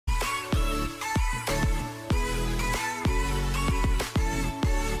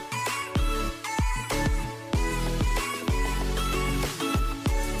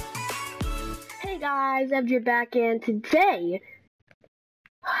guys, MJ back, and today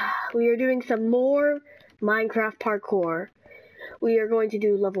we are doing some more Minecraft parkour. We are going to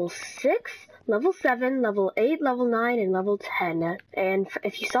do level 6, level 7, level 8, level 9, and level 10. And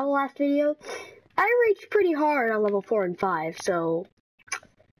if you saw the last video, I reached pretty hard on level 4 and 5, so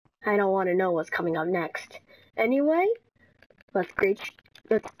I don't want to know what's coming up next. Anyway, let's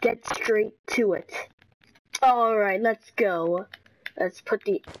get straight to it. Alright, let's go. Let's put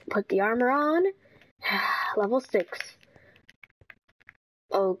the armor on. Level 6.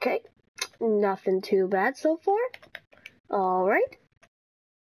 Okay. Nothing too bad so far. Alright.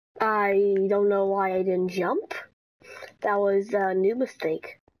 I don't know why I didn't jump. That was a new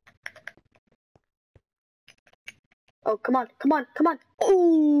mistake. Oh, come on, come on, come on.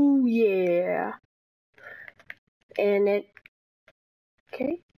 Oh, yeah. And it...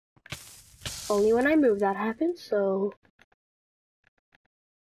 Okay. Only when I move that happens, so...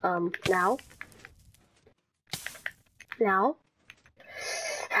 Now.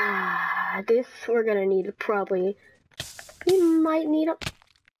 This we're gonna need probably... We might need a...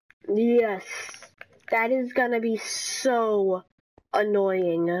 Yes. That is gonna be so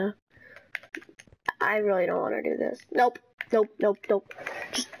annoying. I really don't want to do this. Nope. Nope, nope, nope.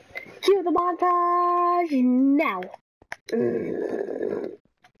 Just cue the montage now.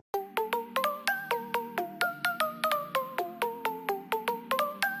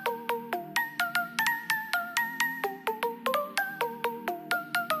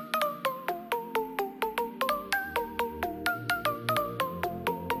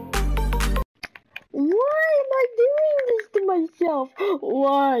 Why am I doing this to myself?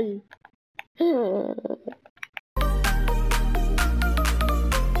 Why?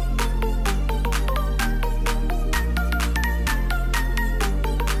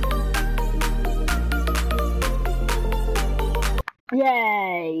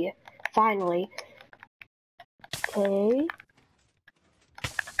 Yay! Finally. Okay.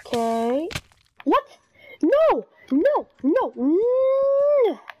 Okay. What? No! No! No!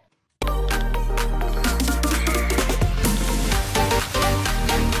 No!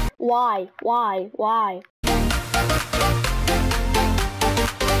 Why? Why? Why?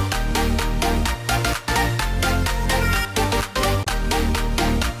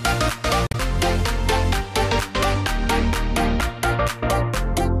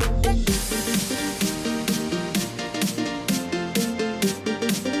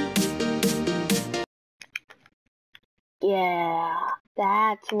 Yeah,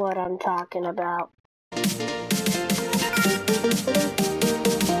 that's what I'm talking about.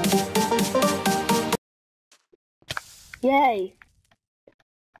 Yay!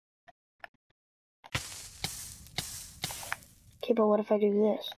 Okay, but what if I do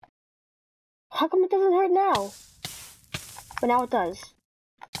this? How come it doesn't hurt now? But now it does.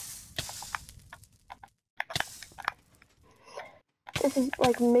 This is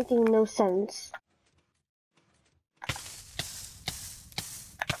like making no sense.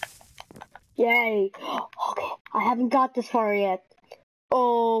 Yay! Okay, I haven't got this far yet.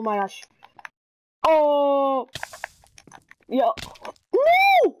 Oh my gosh. Oh! Yo.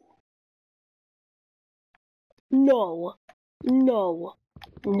 No! No. No.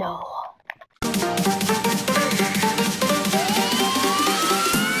 No.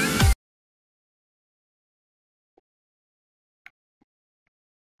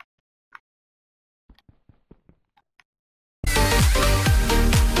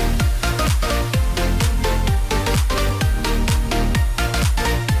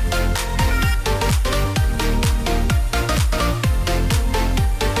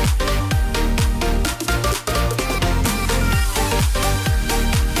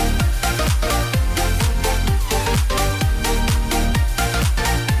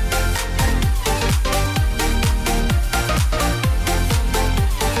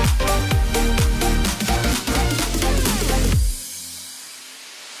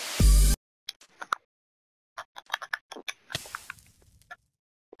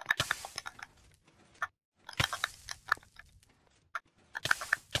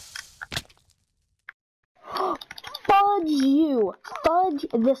 Fudge you! Fudge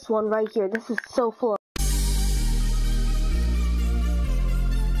this one right here. This is so full of...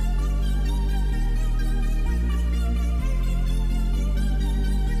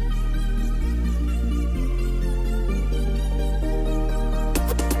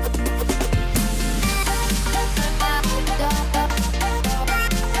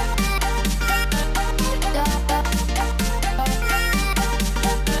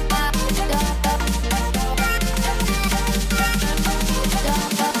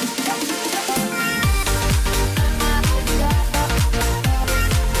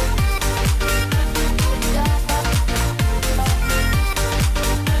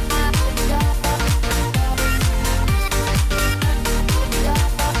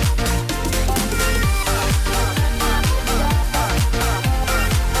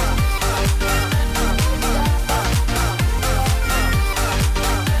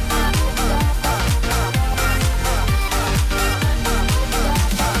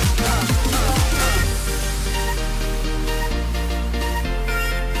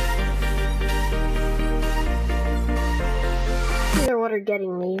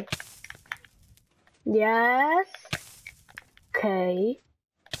 me. Yes. Okay.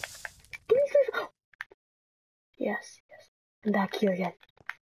 Please. Yes, yes. I'm back here again.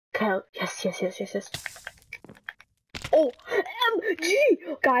 Okay. Yes. Oh,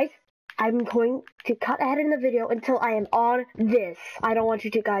 MG! Guys, I'm going to cut ahead in the video until I am on this. I don't want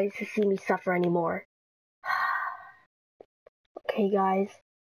you guys to see me suffer anymore. Okay, guys.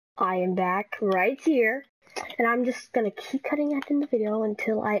 I am back right here. And I'm just gonna keep cutting ahead in the video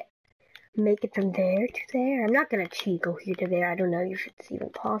until I make it from there to there. I'm not gonna cheat, go here to there. I don't know if it's even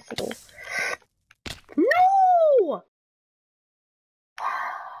possible. No!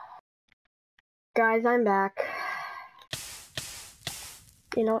 Guys, I'm back.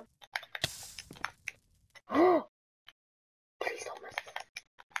 You know what? Please don't miss.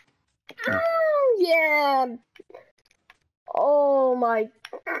 Oh, yeah! Oh my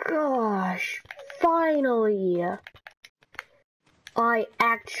gosh. Finally.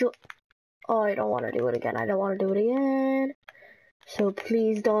 Oh, I don't want to do it again. So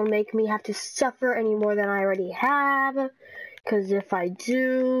please don't make me have to suffer any more than I already have. Because if I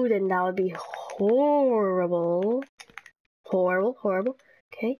do, then that would be horrible. Horrible.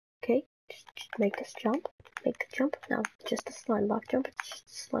 Okay. Just make this jump. Make the jump. No, just a slime block jump. It's just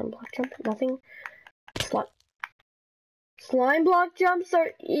a slime block jump. Nothing. Slime block jumps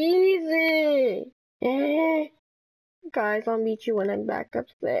are easy. Guys, I'll meet you when I'm back up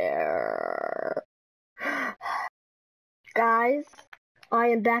there. Guys, I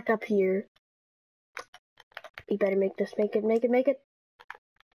am back up here. You better make this. Make it.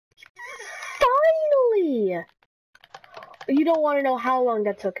 Finally! You don't want to know how long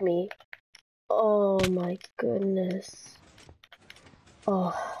that took me. Oh my goodness.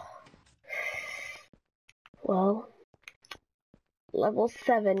 Oh. Well, level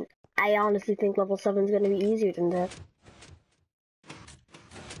 7. I honestly think level 7 is going to be easier than that.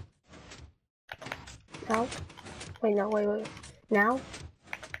 Now? Wait, no, wait. Now?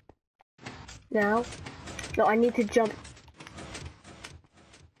 No, I need to jump.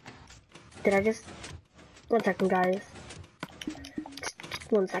 Did I just... 1 second, guys.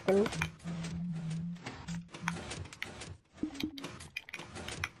 Just 1 second.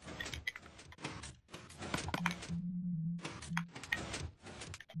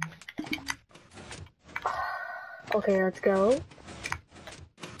 Okay, let's go.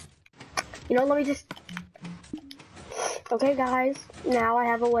 You know, let me just... Okay, guys. Now I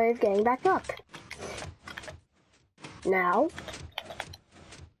have a way of getting back up. Now.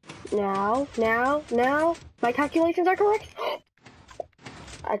 My calculations are correct.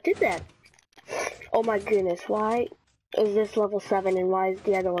 I did that. Oh my goodness, why is this level 7 and why is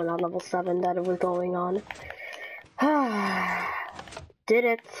the other one on level 7 that it was going on? Did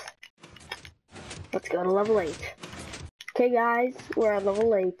it. Let's go to level 8. Okay guys, we're at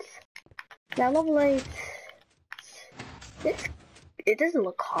level 8. Now level 8, it doesn't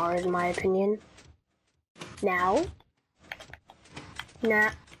look hard in my opinion. Now,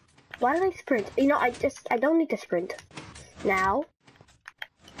 why did I sprint? You know, I don't need to sprint. Now.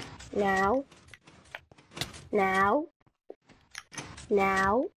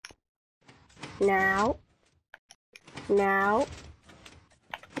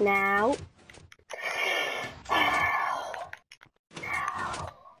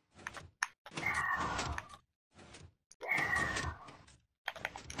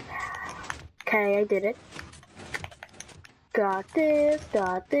 Okay, I did it. Got this.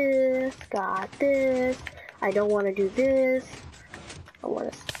 I don't want to do this. I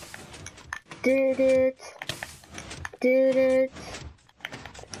want to... Did it.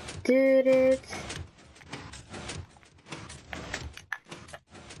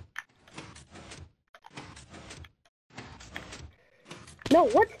 No,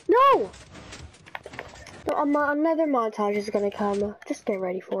 what? No! Another montage is gonna come. Just get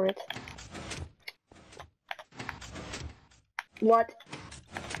ready for it. What?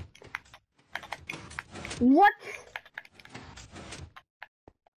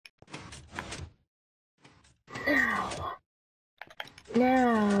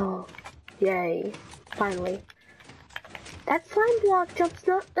 Now. Yay. Finally. That slime block jump's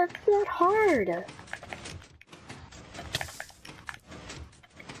that's not hard.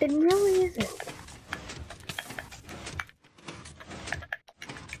 It really isn't.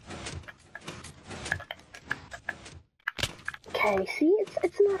 Okay, see,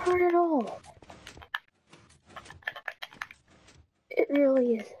 it's not hard at all. It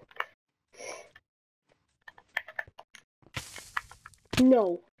really isn't.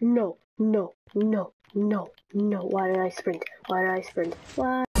 No. Why did I sprint?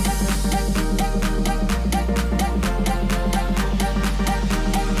 Why?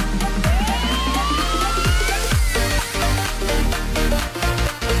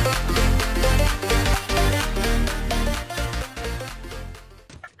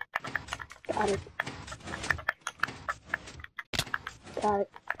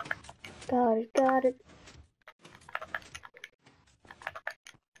 Got it, got it.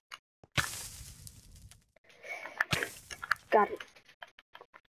 Got it.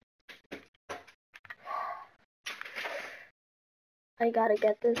 I gotta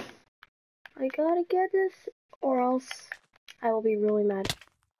get this. I gotta get this, or else I will be really mad.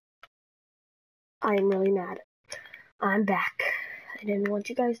 I am really mad. I'm back. I didn't want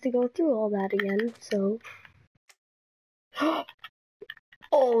you guys to go through all that again, so...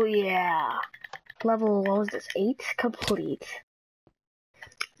 Oh yeah! Level, what was this, 8? Complete.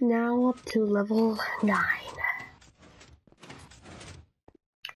 Now up to level 9.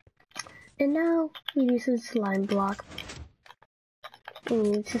 And now we use some slime block.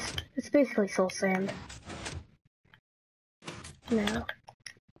 It's basically soul sand. Now.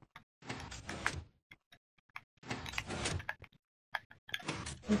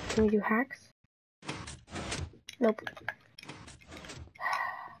 Can we do hacks? Nope.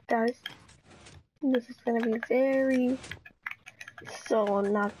 Guys, this is gonna be so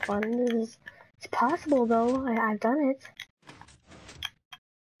not fun. It's possible though. I've done it.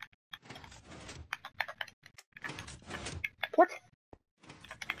 What?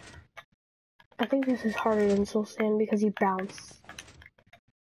 I think this is harder than soul sand because you bounce.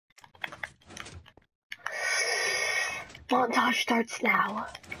 Montage starts now.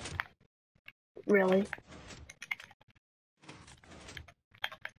 Really?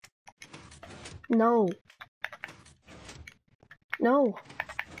 No. No.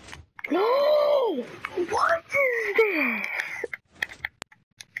 No! What is this?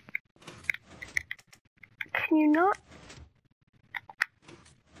 Can you not?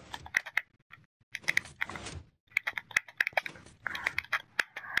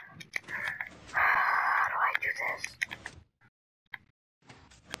 How do I do this?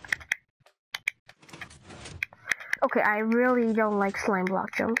 Okay, I really don't like slime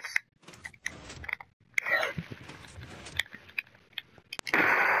block jumps.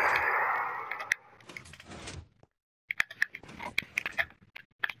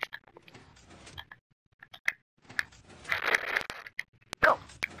 Go!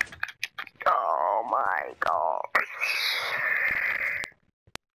 Oh my gosh.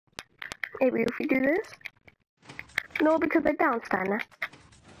 Maybe if we do this? No, because I bounced kinda.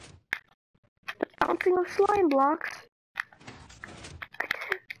 The bouncing of slime blocks.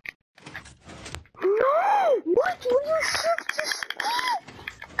 No! What? Will you shift just...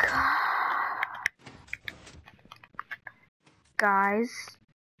 Guys,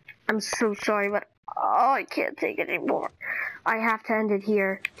 I'm so sorry, but oh, I can't take it anymore. I have to end it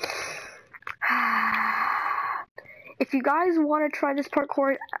here. If you guys want to try this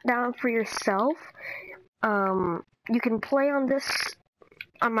parkour down for yourself, you can play on this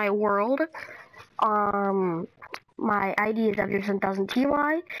on my world. My ID is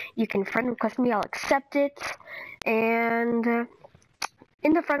F1000TY. You can friend request me, I'll accept it. And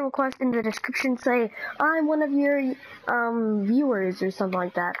in the friend request, in the description, say, I'm one of your viewers or something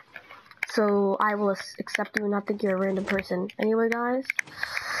like that. So I will accept you and not think you're a random person. Anyway, guys,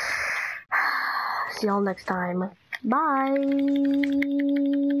 see y'all next time. Bye!